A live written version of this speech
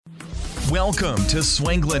Welcome to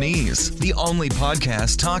Swanglinese, the only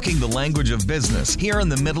podcast talking the language of business here in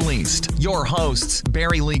the Middle East. Your hosts,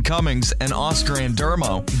 Barry Lee Cummings and Oscar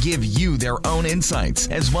Andermo, give you their own insights,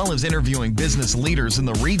 as well as interviewing business leaders in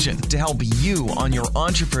the region to help you on your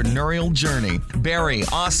entrepreneurial journey. Barry,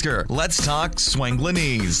 Oscar, let's talk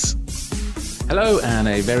Swanglinese. Hello and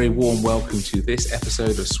a very warm welcome to this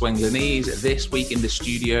episode of Swanglinese. This week in the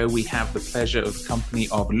studio we have the pleasure of the company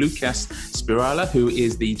of Lucas Spirala, who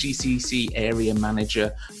is the GCC area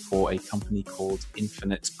manager for a company called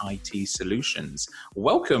Infinite IT Solutions.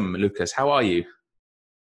 Welcome, Lucas. How are you?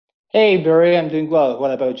 Hey, Barry. I'm doing well.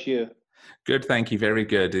 What about you? Good, thank you. Very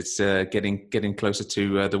good. It's getting closer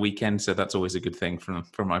to the weekend, so that's always a good thing from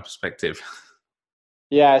my perspective.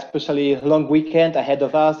 Yeah, especially a long weekend ahead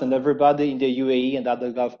of us and everybody in the UAE and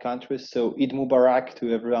other Gulf countries. So Eid Mubarak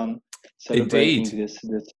to everyone celebrating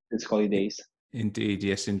this holidays. Indeed,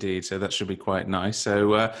 yes, indeed. So that should be quite nice.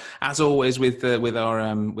 So, as always, with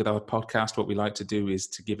our podcast, what we like to do is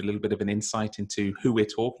to give a little bit of an insight into who we're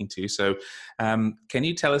talking to. So, can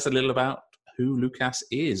you tell us a little about who Lucas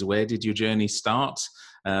is? Where did your journey start?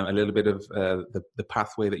 A little bit of the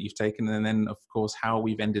pathway that you've taken, and then, of course, how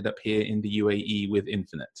we've ended up here in the UAE with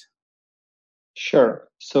Infinite. Sure.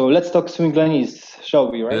 So let's talk Swanglinese,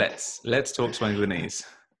 shall we? Right? Let's talk Swanglinese.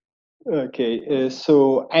 Okay.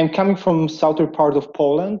 So I'm coming from southern part of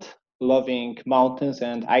Poland, loving mountains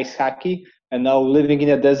and ice hockey, and now living in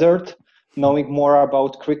a desert, knowing more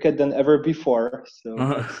about cricket than ever before.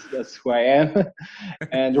 So that's who I am.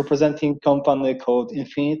 And representing company called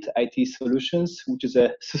Infinite IT Solutions, which is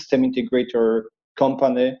a system integrator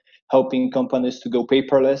company, helping companies to go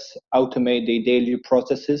paperless, automate their daily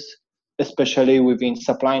processes, especially within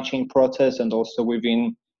supply chain process and also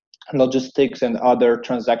within logistics and other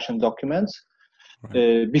transaction documents.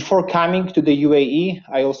 Right. Before coming to the UAE,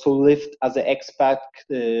 I also lived as an expat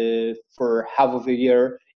for half of a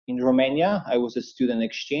year in Romania. I was a student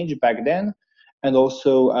exchange back then. And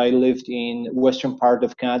also I lived in western part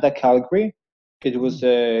of Canada, Calgary. It was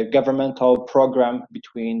a governmental program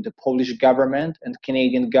between the Polish government and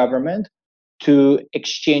Canadian government to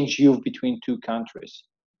exchange youth between two countries.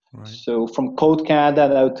 Right. So from cold Canada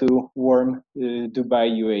now to warm Dubai,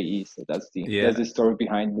 UAE. So that's the story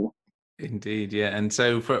behind me. Indeed, yeah. And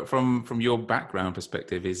so from your background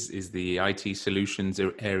perspective, is the IT solutions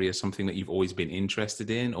area something that you've always been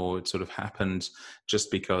interested in, or it sort of happened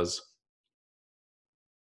just because?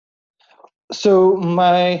 So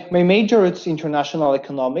my major is international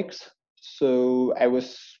economics. So I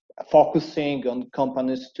was focusing on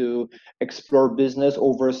companies to explore business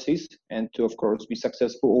overseas and to, of course, be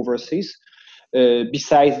successful overseas.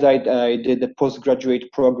 Besides that, I did a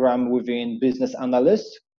postgraduate program within business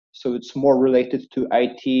analyst. So it's more related to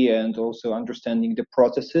IT and also understanding the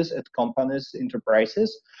processes at companies,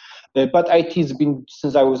 enterprises. But IT has been,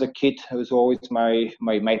 since I was a kid, it was always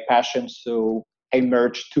my passion. So I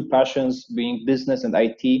merged two passions, being business and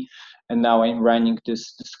IT. And now I'm running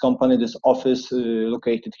this company, this office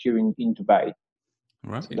located here in Dubai.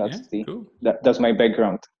 Right. So that's cool. That's my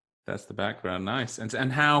background. That's the background. Nice.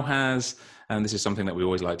 And how has, and this is something that we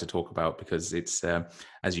always like to talk about because it's,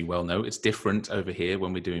 as you well know, it's different over here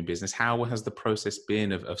when we're doing business. How has the process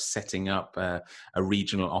been of setting up a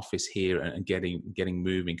regional office here and getting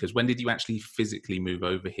moving? Because when did you actually physically move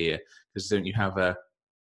over here? Because don't you have a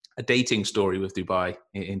dating story with Dubai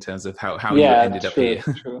in terms of how you ended up here?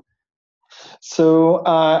 True. So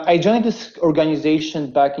I joined this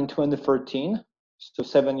organization back in 2013, so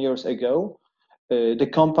 7 years ago. The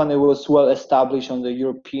company was well established on the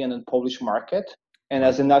European and Polish market. And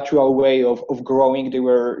as a natural way of growing, they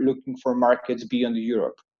were looking for markets beyond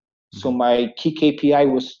Europe. Mm-hmm. So my key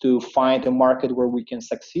KPI was to find a market where we can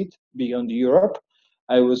succeed beyond Europe.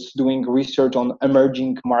 I was doing research on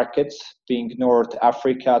emerging markets, being North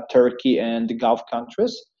Africa, Turkey, and the Gulf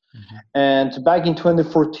countries. Mm-hmm. And back in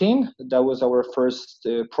 2014, that was our first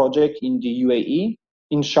project in the UAE,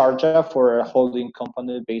 in Sharjah, for a holding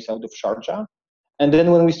company based out of Sharjah. And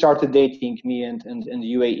then when we started dating, me and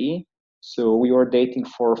the UAE, so we were dating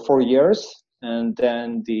for 4 years, and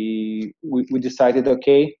then we decided,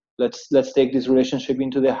 okay, let's take this relationship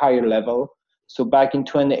into the higher level. So back in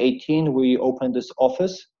 2018, we opened this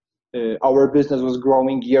office. Our business was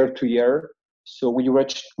growing year to year, so we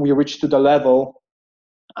reached to the level,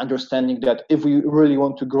 understanding that if we really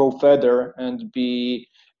want to grow further and be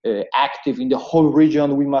active in the whole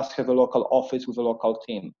region, we must have a local office with a local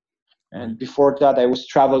team. And before that, I was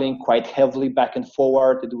traveling quite heavily back and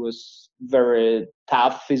forward. It was very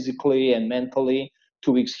tough physically and mentally,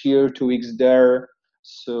 2 weeks here, 2 weeks there.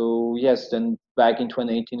 So yes, then back in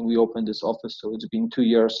 2018, we opened this office. So it's been 2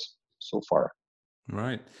 years so far.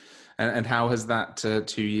 Right. And how has that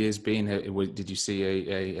 2 years been? Did you see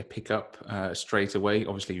a pickup straight away?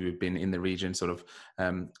 Obviously, you've been in the region sort of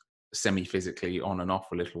semi-physically on and off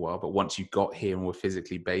for a little while, but once you got here and were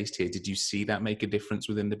physically based here, did you see that make a difference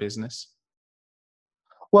within the business?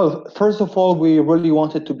 Well, first of all, we really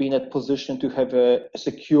wanted to be in a position to have a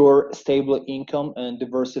secure, stable income and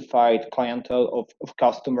diversified clientele of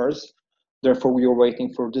customers. Therefore, we were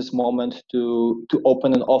waiting for this moment to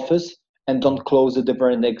open an office and don't close it the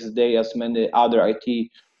very next day, as many other IT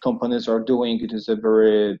companies are doing. It is a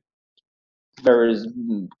very, very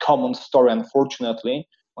common story, unfortunately,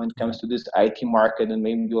 when it comes to this IT market and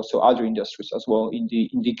maybe also other industries as well in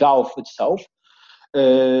the Gulf itself.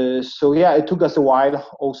 So yeah, it took us a while.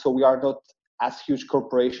 Also, we are not as huge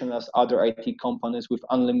corporation as other IT companies with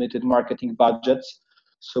unlimited marketing budgets.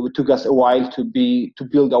 So it took us a while to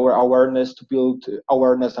build our awareness, to build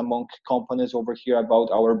awareness among companies over here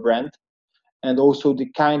about our brand, and also the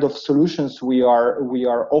kind of solutions we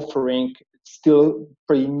are offering. Still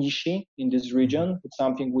pretty niche in this region. It's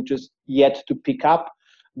something which is yet to pick up.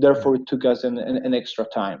 Therefore, it took us an extra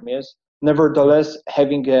time. Yes. Nevertheless,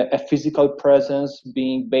 having a physical presence,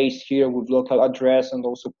 being based here with local address, and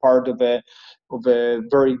also part of a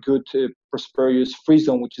very good prosperous free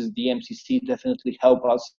zone, which is the MCC, definitely help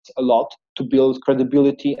us a lot to build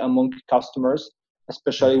credibility among customers.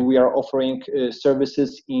 Especially, we are offering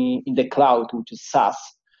services in the cloud, which is SaaS,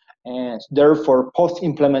 and therefore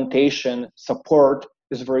post-implementation support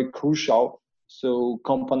is very crucial. So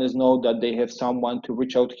companies know that they have someone to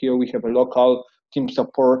reach out here. We have a local team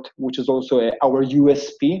support, which is also our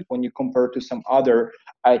USP when you compare to some other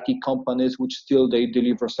IT companies, which still they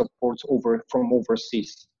deliver supports from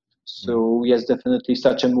overseas. So yes, definitely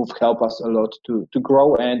such a move help us a lot to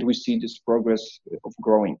grow, and we see this progress of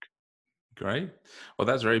growing. Great. Well,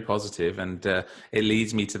 that's very positive, and it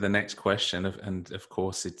leads me to the next question. And of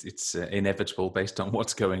course, it's inevitable based on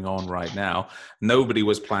what's going on right now. Nobody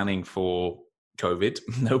was planning for COVID.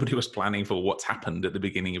 Nobody was planning for what's happened at the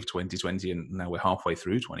beginning of 2020, and now we're halfway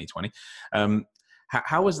through 2020.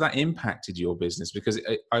 How has that impacted your business? Because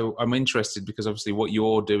I'm interested, because obviously what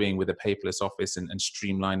you're doing with a paperless office and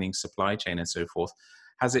streamlining supply chain and so forth,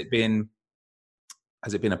 has it been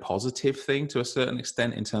a positive thing to a certain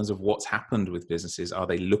extent in terms of what's happened with businesses? Are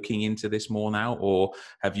they looking into this more now, or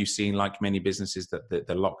have you seen, like many businesses, that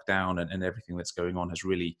the lockdown and everything that's going on has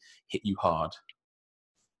really hit you hard?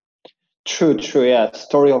 True. Yeah,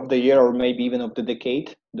 story of the year, or maybe even of the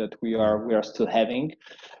decade that we are still having.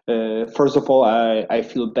 First of all, I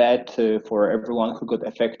feel bad for everyone who got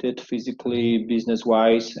affected physically,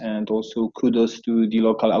 business-wise, and also kudos to the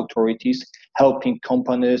local authorities helping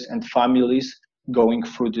companies and families going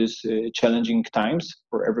through these challenging times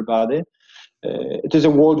for everybody. It is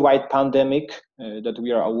a worldwide pandemic that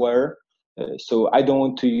we are aware. So I don't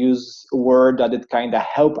want to use a word that it kind of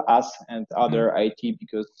help us and other IT,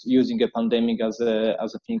 because using a pandemic as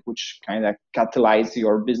a thing which kind of catalyze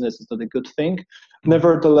your business is not a good thing.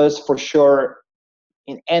 Nevertheless, for sure,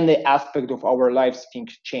 in any aspect of our lives,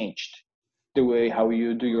 things changed. The way how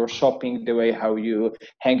you do your shopping, the way how you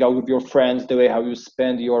hang out with your friends, the way how you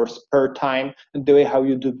spend your spare time, and the way how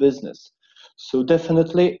you do business. So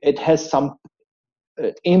definitely it has some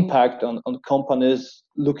impact on companies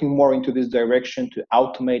looking more into this direction to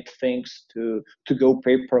automate things, to go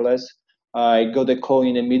paperless. I got a call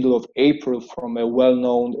in the middle of April from a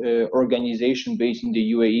well-known organization based in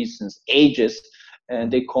the UAE since ages, and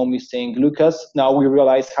they call me saying, "Lucas, now we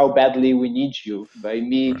realize how badly we need you." By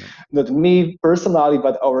me, right. Not me personally,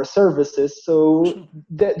 but our services. So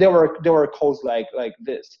there were calls like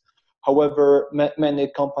this. However, many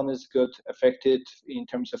companies got affected in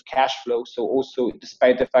terms of cash flow. So also,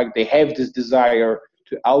 despite the fact they have this desire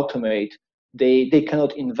to automate, they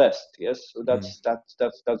cannot invest. Yes, so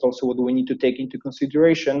that's also what we need to take into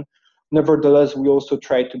consideration. Nevertheless, we also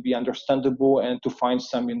try to be understandable and to find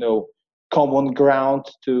some, common ground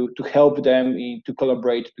to help them to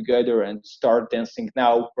collaborate together and start dancing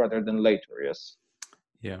now rather than later. Yes.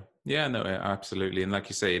 Yeah, no, absolutely. And like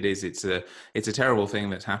you say, it's a terrible thing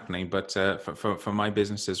that's happening, but for my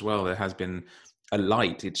business as well, there has been a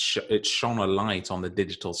light. It's shone a light on the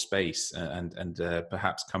digital space, and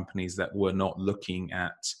perhaps companies that were not looking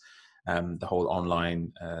at the whole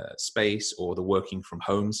online space or the working from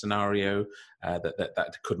home scenario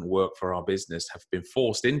that couldn't work for our business have been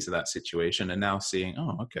forced into that situation, and now seeing,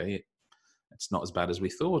 oh, okay, it's not as bad as we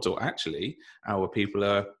thought, or actually our people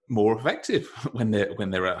are more effective when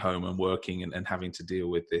they're at home and working and having to deal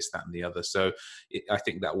with this, that, and the other. So I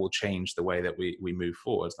think that will change the way that we move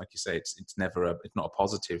forward. Like you say, it's not a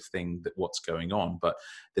positive thing that what's going on, but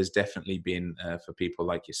there's definitely been for people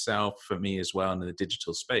like yourself, for me as well, in the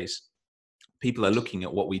digital space, people are looking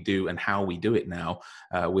at what we do and how we do it now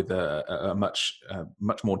with a much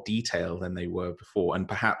more detail than they were before. And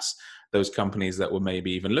perhaps those companies that were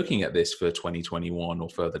maybe even looking at this for 2021 or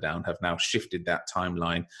further down have now shifted that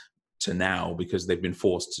timeline to now because they've been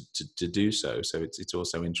forced to do so. So it's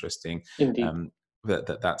also interesting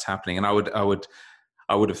that's happening. And I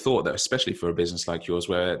would have thought that, especially for a business like yours,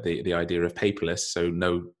 where the idea of paperless, so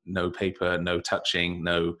no paper, no touching,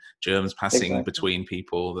 no germs passing between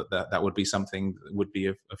people, that would be something that would be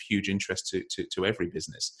of huge interest to every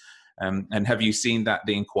business. And have you seen that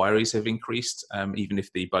the inquiries have increased, even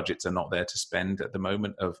if the budgets are not there to spend at the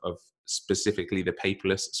moment, of specifically the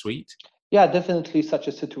paperless suite? Yeah, definitely such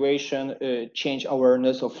a situation change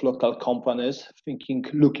awareness of local companies,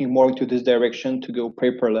 looking more into this direction to go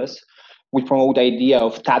paperless. We promote the idea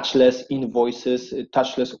of touchless invoices,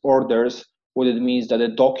 touchless orders, what it means that a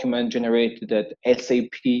document generated at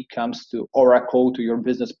SAP comes to Oracle, to your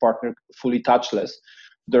business partner, fully touchless.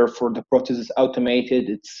 Therefore, the process is automated,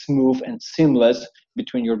 it's smooth and seamless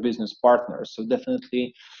between your business partners. So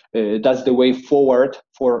definitely that's the way forward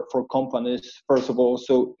for companies. First of all,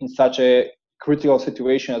 so in such a critical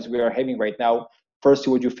situation as we are having right now, first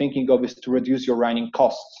what you're thinking of is to reduce your running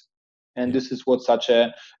costs. And this is what such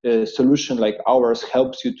a solution like ours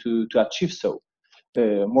helps you to achieve so.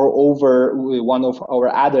 Moreover, one of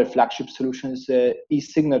our other flagship solutions is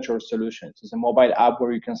e-signature solutions. It's a mobile app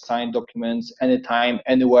where you can sign documents anytime,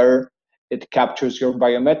 anywhere. It captures your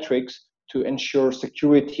biometrics to ensure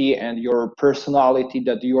security and your personality,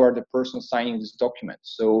 that you are the person signing this document.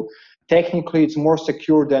 So technically, it's more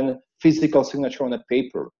secure than physical signature on a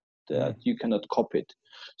paper that you cannot copy it.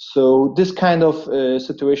 So this kind of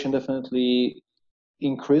situation definitely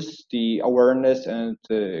increase the awareness, and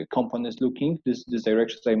companies looking this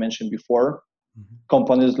direction, as I mentioned before.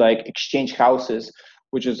 Companies like exchange houses,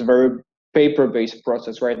 which is a very paper-based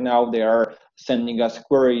process right now, they are sending us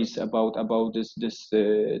queries about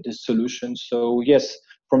this solution. So yes,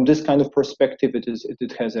 from this kind of perspective,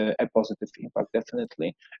 it has a positive impact,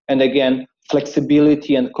 definitely. And again,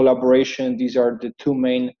 flexibility and collaboration, these are the two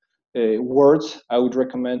main words I would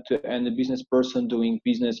recommend to any business person doing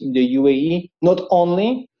business in the UAE, not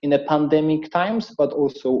only in the pandemic times, but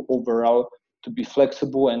also overall, to be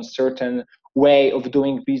flexible. And certain way of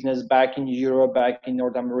doing business back in Europe, back in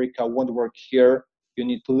North America won't work here. You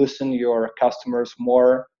need to listen to your customers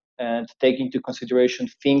more and take into consideration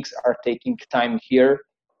things are taking time here,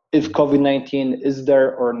 if COVID-19 is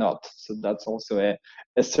there or not. So that's also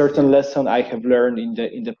a certain lesson I have learned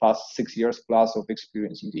in the past 6 years plus of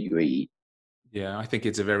experience in the UAE. Yeah, I think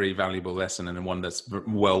it's a very valuable lesson, and one that's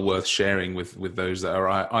well worth sharing with those that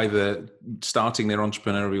are either starting their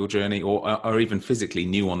entrepreneurial journey or are even physically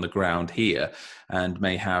new on the ground here and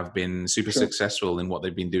may have been super successful in what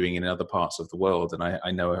they've been doing in other parts of the world. And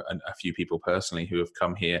I know a few people personally who have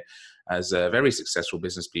come here as very successful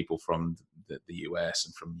business people from the US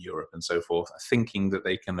and from Europe and so forth, thinking that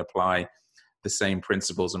they can apply the same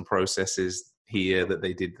principles and processes here that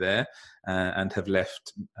they did there, and have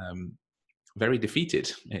left very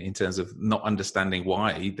defeated in terms of not understanding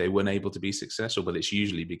why they weren't able to be successful. But it's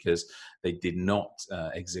usually because they did not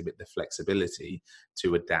exhibit the flexibility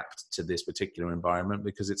to adapt to this particular environment,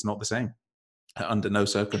 because it's not the same. Under no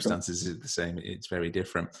circumstances is it the same. It's very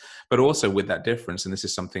different. But also with that difference, and this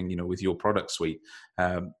is something, with your product suite,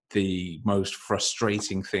 the most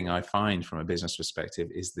frustrating thing I find from a business perspective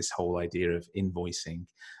is this whole idea of invoicing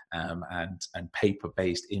and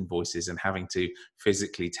paper-based invoices, and having to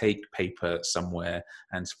physically take paper somewhere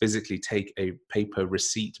and physically take a paper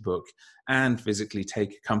receipt book and physically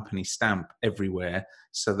take a company stamp everywhere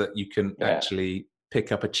so that you can actually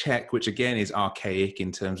pick up a check, which again is archaic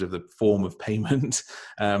in terms of the form of payment.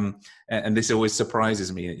 And this always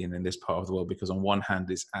surprises me in this part of the world, because on one hand,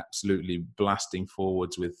 it's absolutely blasting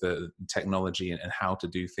forwards with the technology and how to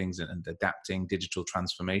do things and adapting digital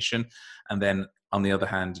transformation. And then on the other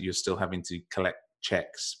hand, you're still having to collect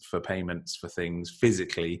checks for payments for things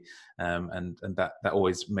physically. And that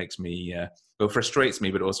always makes me, frustrates me,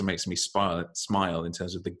 but also makes me smile in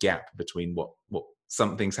terms of the gap between what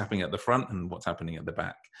something's happening at the front and what's happening at the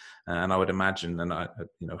back. And I would imagine, and I,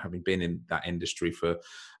 having been in that industry for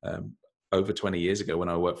over 20 years ago when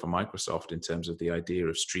I worked for Microsoft, in terms of the idea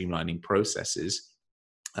of streamlining processes,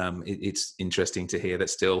 it's interesting to hear that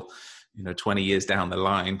still 20 years down the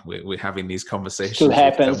line, we're having these conversations. Still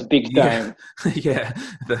happens big time. Yeah,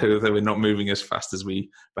 though we're not moving as fast as we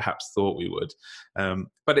perhaps thought we would.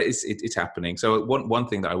 But it's happening. So one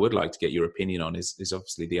thing that I would like to get your opinion on is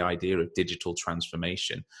obviously the idea of digital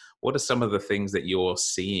transformation. What are some of the things that you're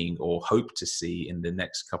seeing or hope to see in the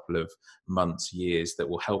next couple of months, years, that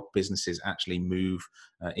will help businesses actually move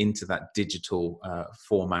into that digital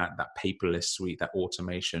format, that paperless suite, that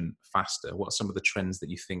automation faster? What are some of the trends that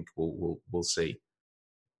you think we'll see?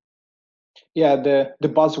 Yeah, the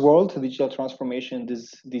buzzword digital transformation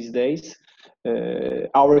these days.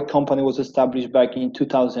 Our company was established back in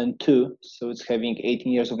 2002, so it's having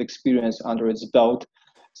 18 years of experience under its belt.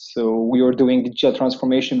 So we were doing digital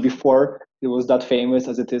transformation before it was that famous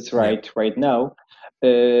as it is right now.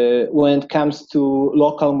 When it comes to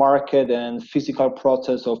local market and physical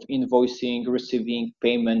process of invoicing, receiving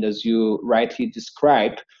payment, as you rightly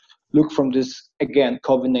described, look from this, again,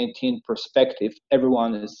 COVID-19 perspective,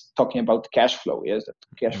 everyone is talking about cash flow, yes, that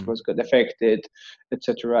cash flows got affected,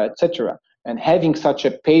 etc., etc. And having such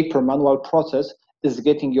a paper manual process is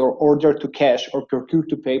getting your order to cash or procure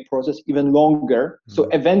to pay process even longer. So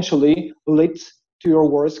eventually leads to your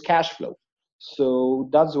worse cash flow. So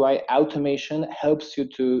that's why automation helps you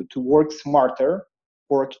to work smarter,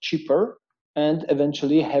 work cheaper, and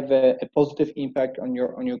eventually have a positive impact on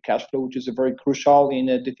your cash flow, which is very crucial in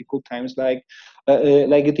difficult times like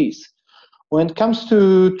this. When it comes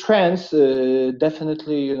to trends,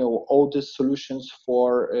 definitely all the solutions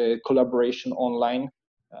for collaboration online.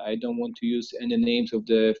 I don't want to use any names of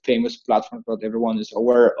the famous platforms that everyone is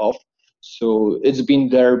aware of. So it's been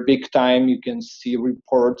there big time. You can see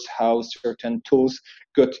reports how certain tools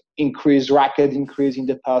got rapid increase in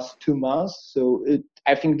the past 2 months. So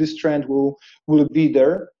I think this trend will be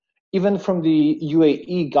there. Even from the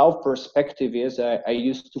UAE Gulf perspective, yes, I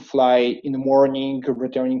used to fly in the morning,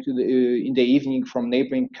 returning in the evening from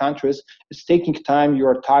neighboring countries. It's taking time. You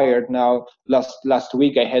are tired now. Last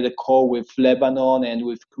week I had a call with Lebanon and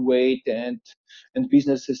with Kuwait, and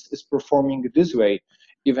business is performing this way.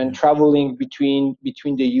 Even traveling between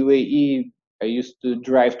the UAE, I used to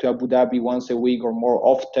drive to Abu Dhabi once a week or more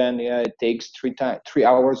often. Yeah, it takes 3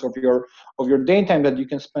 hours of your daytime that you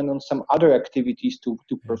can spend on some other activities to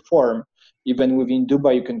perform. Even within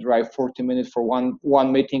Dubai, you can drive 40 minutes for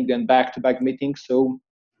one meeting, then back-to-back meetings. So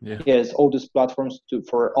yes, all these platforms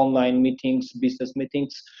for online meetings, business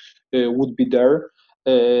meetings would be there.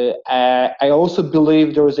 I also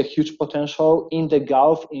believe there is a huge potential in the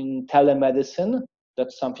Gulf in telemedicine.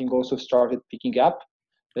 That's something also started picking up,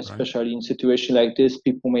 especially in situation like this.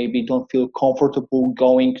 People maybe don't feel comfortable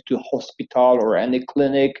going to hospital or any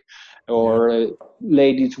clinic, or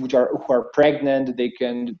ladies who are pregnant, they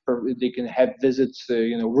can have visits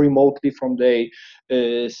remotely from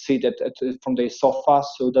their seat from their sofa.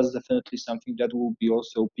 So that's definitely something that will be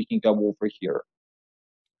also picking up over here.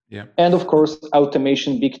 Yeah. And of course,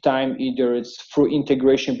 automation big time, either it's through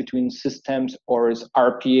integration between systems or it's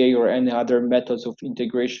RPA or any other methods of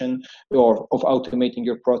integration or of automating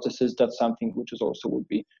your processes. That's something which is also will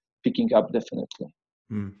be picking up definitely.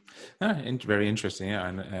 Very interesting. Yeah,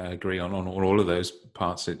 I agree on all of those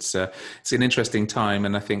parts. It's an interesting time,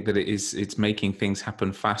 and I think that it's making things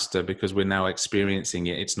happen faster because we're now experiencing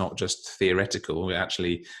it. It's not just theoretical. We're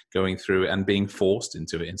actually going through it and being forced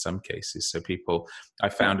into it in some cases. So people, I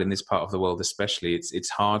found in this part of the world especially, it's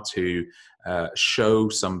hard to show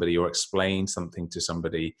somebody or explain something to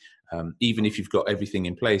somebody. Even if you've got everything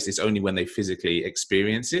in place, it's only when they physically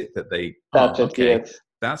experience it that they,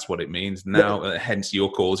 that's what it means now. Hence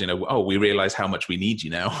your calls, we realize how much we need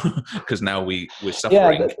you now because now we're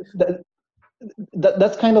suffering.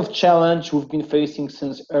 That's kind of challenge we've been facing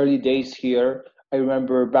since early days here. I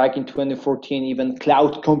remember back in 2014, even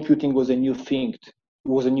cloud computing was a new thing. It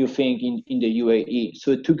was a new thing in the UAE.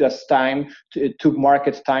 So it took us time. It took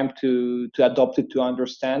market time to adopt it, to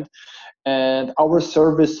understand. And our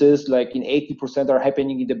services, like in 80%, are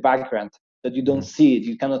happening in the background that you don't see it.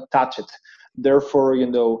 You cannot touch it. Therefore,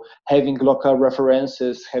 having local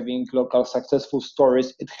references, having local successful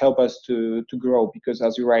stories, it helps us to grow, because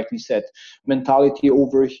as you rightly said, mentality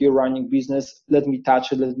over here running business, let me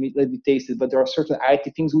touch it, let me taste it. But there are certain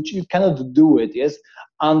IT things which you cannot do it, yes,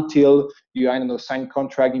 until you, sign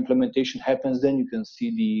contract, implementation happens, then you can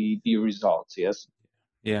see the results, yes.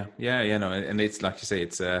 Yeah. No, and it's like you say,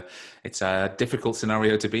 it's a difficult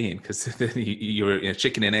scenario to be in because you're in a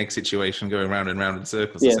chicken and egg situation, going round and round in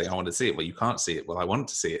circles. And saying, I want to see it, well, you can't see it. Well, I want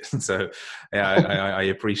to see it. So, I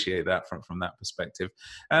appreciate that from that perspective.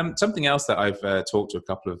 Something else that I've talked to a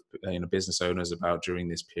couple of business owners about during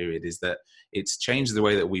this period is that it's changed the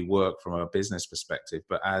way that we work from a business perspective.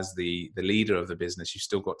 But as the leader of the business, you've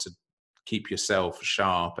still got to keep yourself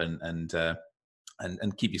sharp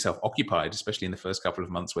and keep yourself occupied, especially in the first couple of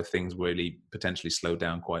months where things really potentially slow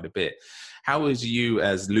down quite a bit. How is you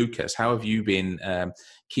as Lucas? How have you been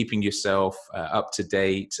keeping yourself up to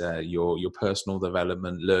date, your personal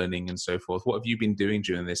development, learning, and so forth? What have you been doing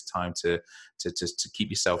during this time to keep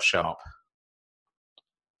yourself sharp?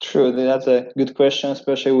 True, that's a good question,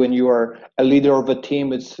 especially when you are a leader of a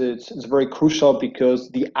team. It's very crucial because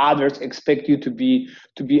the others expect you to be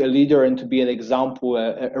a leader and to be an example,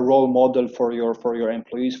 a role model for your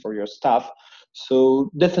employees, for your staff. So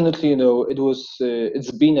definitely,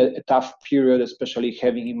 it's been a tough period, especially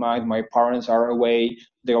having in mind my parents are away.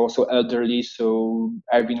 They're also elderly, so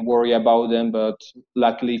I've been worried about them. But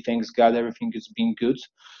luckily, thanks God, everything has been good.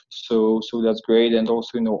 So that's great. And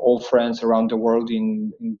also, all friends around the world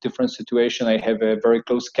in different situations. I have a very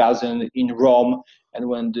close cousin in Rome, and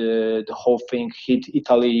when the whole thing hit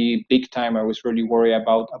Italy big time, I was really worried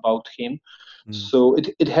about him. So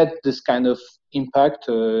it had this kind of impact.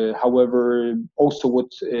 However, also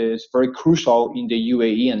what is very crucial in the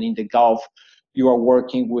UAE and in the Gulf, you are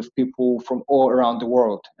working with people from all around the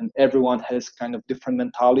world, and everyone has kind of different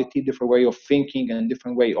mentality, different way of thinking, and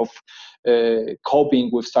different way of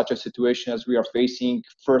coping with such a situation as we are facing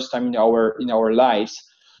first time in our lives.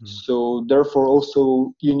 So therefore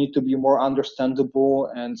also you need to be more understandable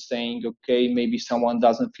and saying, okay, maybe someone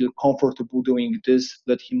doesn't feel comfortable doing this,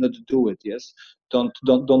 let him not do it. Yes, don't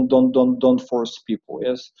force people.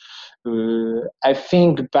 Yes. I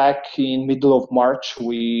think back in middle of March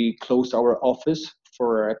we closed our office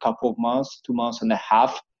for a couple of months, 2.5 months,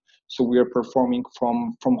 so we are performing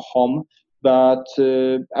from home. But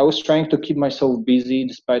I was trying to keep myself busy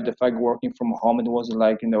despite the fact working from home. It wasn't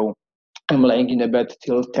like I'm laying in a bed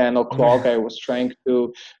till 10 o'clock. I was trying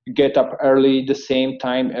to get up early, the same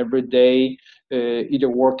time every day, either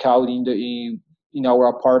work out in our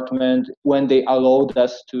apartment. When they allowed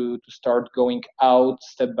us to start going out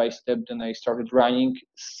step by step, then I started running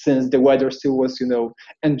since the weather still was,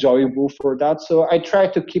 enjoyable for that. So I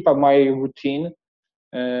tried to keep up my routine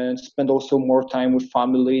and spend also more time with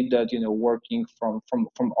family. That working from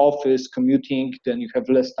office, commuting, then you have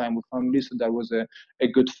less time with family. So that was a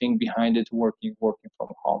good thing behind it, working from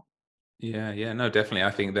home. Yeah, no, definitely.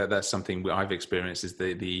 I think that's something I've experienced is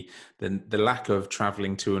the lack of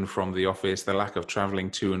traveling to and from the office, the lack of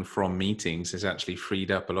traveling to and from meetings has actually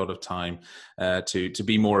freed up a lot of time to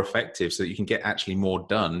be more effective, so that you can get actually more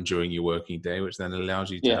done during your working day, which then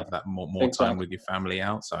allows you to have that more exactly. time with your family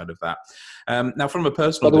outside of that. Now, from a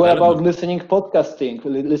personal But what development, about listening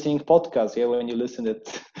podcasts? Yeah, when you listen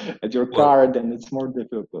it at your car, then it's more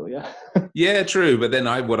difficult. Yeah. Yeah, true. But then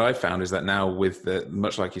what I found is that now with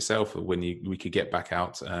much like yourself, when we could get back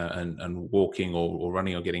out and walking or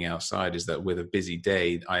running or getting outside, is that with a busy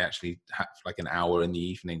day, I actually have like an hour in the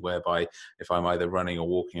evening whereby if I'm either running or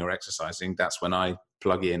walking or exercising, that's when I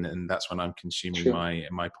plug in, and that's when I'm consuming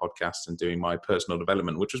my podcast and doing my personal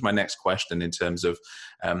development, which was my next question in terms of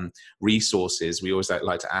resources. We always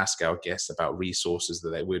like to ask our guests about resources that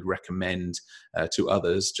they would recommend to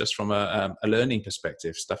others, just from a learning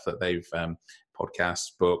perspective, stuff that they've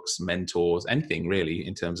podcasts, books, mentors, anything really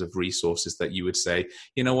in terms of resources that you would say,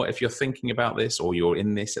 you know what, if you're thinking about this or you're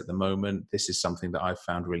in this at the moment, this is something that I've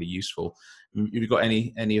found really useful. Have you got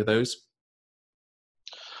any of those?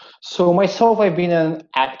 So myself, I've been an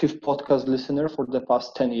active podcast listener for the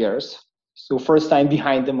past 10 years. So first time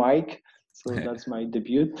behind the mic. So that's my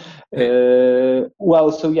debut.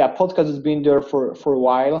 Podcast has been there for a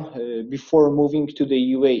while. Before moving to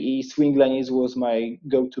the UAE, Swinglanese was my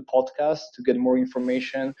go-to podcast to get more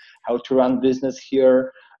information, how to run business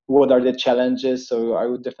here, what are the challenges. So I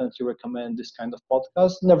would definitely recommend this kind of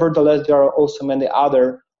podcast. Nevertheless, there are also many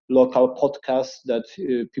other local podcasts that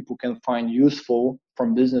people can find useful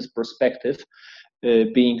from business perspective.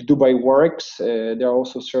 Being Dubai Works, there are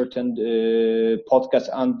also certain podcasts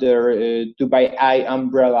under Dubai Eye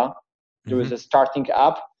umbrella. There is a starting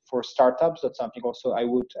app for startups. That's something also I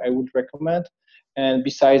would recommend. And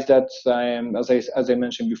besides that, as I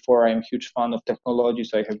mentioned before, I'm a huge fan of technology.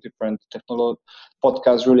 So I have different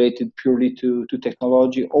podcasts related purely to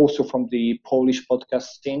technology. Also from the Polish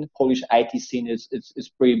podcast scene, Polish IT scene is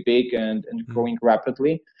pretty big and growing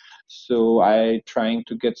rapidly. So I trying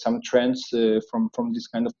to get some trends from this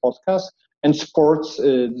kind of podcast. And sports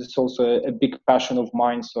is also a big passion of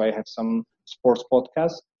mine. So I have some sports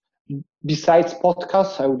podcasts. Besides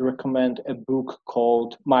podcasts, I would recommend a book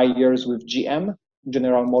called My Years with GM,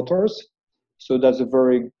 General Motors. So that's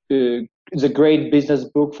it's a great business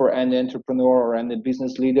book for any entrepreneur or any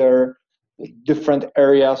business leader. different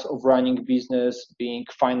areas of running business, being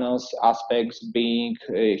finance aspects, being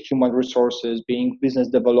human resources, being business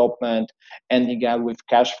development, ending up with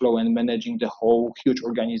cash flow and managing the whole huge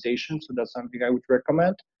organization. So that's something I would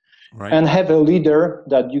recommend. Right. And have a leader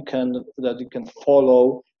that you can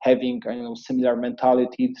follow, having similar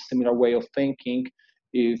mentality, similar way of thinking.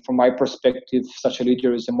 From my perspective, such a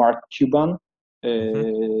leader is Mark Cuban.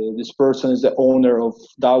 This person is the owner of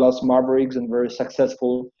Dallas Mavericks and very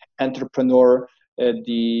successful entrepreneur at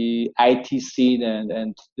the IT scene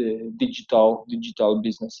and the digital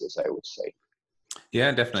businesses, I would say.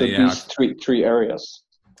 Yeah, definitely. So these three areas.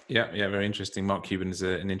 Yeah, very interesting. Mark Cuban is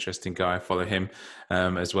an interesting guy. I follow him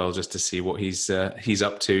as well, just to see what he's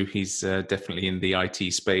up to. He's definitely in the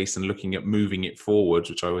IT space and looking at moving it forward,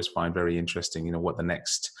 which I always find very interesting. What the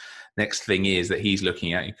next thing is that he's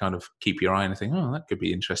looking at. You kind of keep your eye and think, oh, that could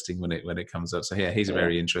be interesting when it comes up. So yeah, he's a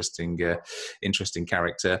very interesting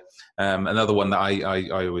character. Another one that I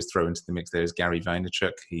always throw into the mix there is Gary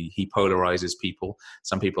Vaynerchuk. He polarizes people.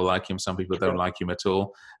 Some people like him, some people don't like him at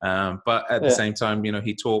all. But at the same time,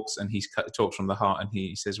 he talks and he talks from the heart, and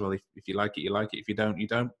he says, well, if you like it, you like it. If you don't, you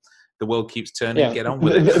don't. The world keeps turning. Get on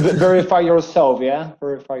with it. Verify yourself. Yeah,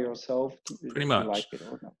 verify yourself. Pretty much. Like it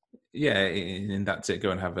or not. Yeah, and that's it.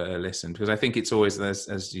 Go and have a listen, because I think it's always,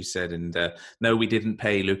 as you said, and no, we didn't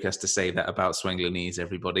pay Lucas to say that about Swenglanese,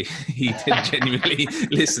 everybody. He did genuinely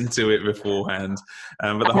listen to it beforehand.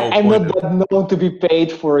 But the whole I'm point not known to be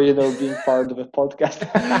paid for being part of a podcast.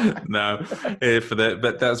 No,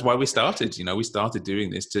 but that's why we started. We started doing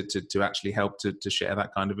this to actually help to share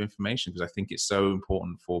that kind of information, because I think it's so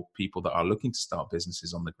important for people that are looking to start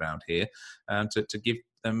businesses on the ground here, to give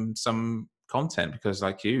them some content, because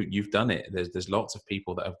like you've done it. There's lots of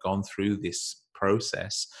people that have gone through this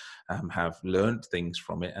process, have learned things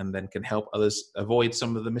from it, and then can help others avoid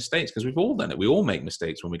some of the mistakes, because we've all done it. We all make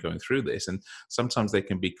mistakes when we're going through this, and sometimes they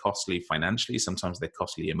can be costly financially, sometimes they're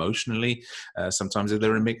costly emotionally, sometimes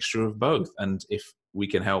they're a mixture of both. And if we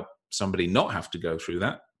can help somebody not have to go through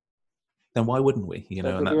that, then why wouldn't we?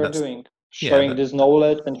 That's what we're doing, sharing this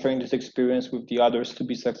knowledge and sharing this experience with the others to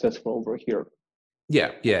be successful over here.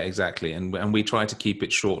 Yeah, exactly. And we try to keep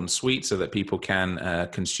it short and sweet so that people can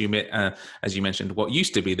consume it. As you mentioned, what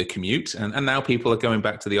used to be the commute, and now people are going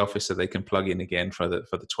back to the office so they can plug in again for the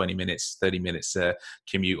 20 minutes, 30 minutes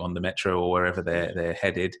commute on the metro or wherever they're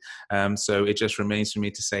headed. So it just remains for me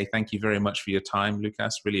to say thank you very much for your time,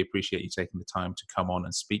 Lucas. Really appreciate you taking the time to come on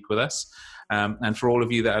and speak with us. And for all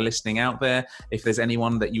of you that are listening out there, if there's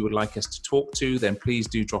anyone that you would like us to talk to, then please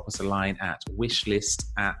do drop us a line at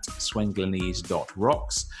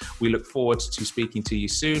wishlist@swenglanese.rocks. We look forward to speaking to you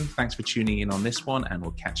soon. Thanks for tuning in on this one, and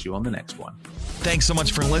we'll catch you on the next one. Thanks so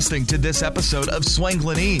much for listening to this episode of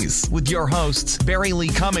Swenglanese with your hosts, Barry Lee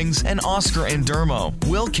Cummings and Oscar Andermo.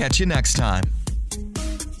 We'll catch you next time.